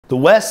The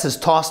West has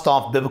tossed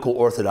off biblical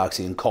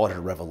orthodoxy and called it a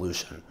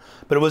revolution,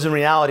 but it was in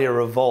reality a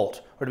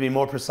revolt, or to be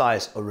more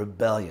precise, a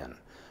rebellion.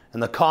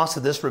 And the cost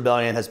of this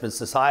rebellion has been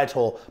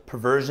societal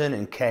perversion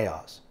and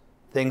chaos.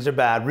 Things are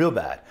bad, real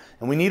bad,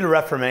 and we need a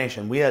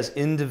reformation. We as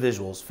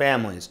individuals,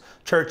 families,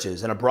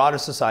 churches, and a broader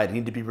society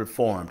need to be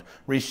reformed,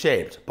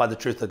 reshaped by the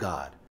truth of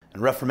God.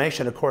 And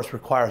reformation, of course,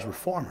 requires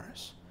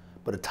reformers,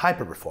 but a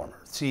type of reformer.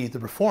 See, the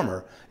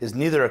reformer is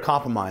neither a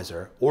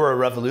compromiser or a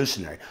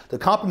revolutionary. The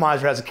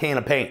compromiser has a can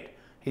of paint.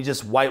 He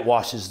just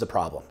whitewashes the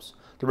problems.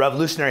 The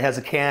revolutionary has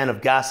a can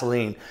of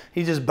gasoline.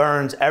 He just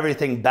burns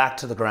everything back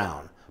to the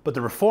ground. But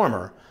the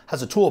reformer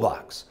has a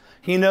toolbox.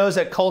 He knows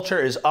that culture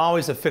is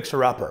always a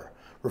fixer-upper.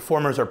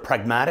 Reformers are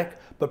pragmatic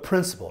but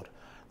principled.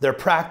 Their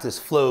practice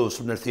flows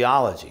from their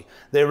theology.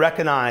 They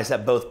recognize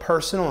that both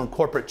personal and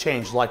corporate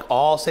change, like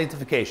all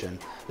sanctification,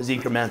 is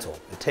incremental.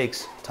 It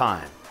takes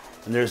time.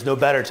 And there's no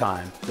better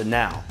time than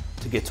now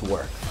to get to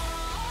work.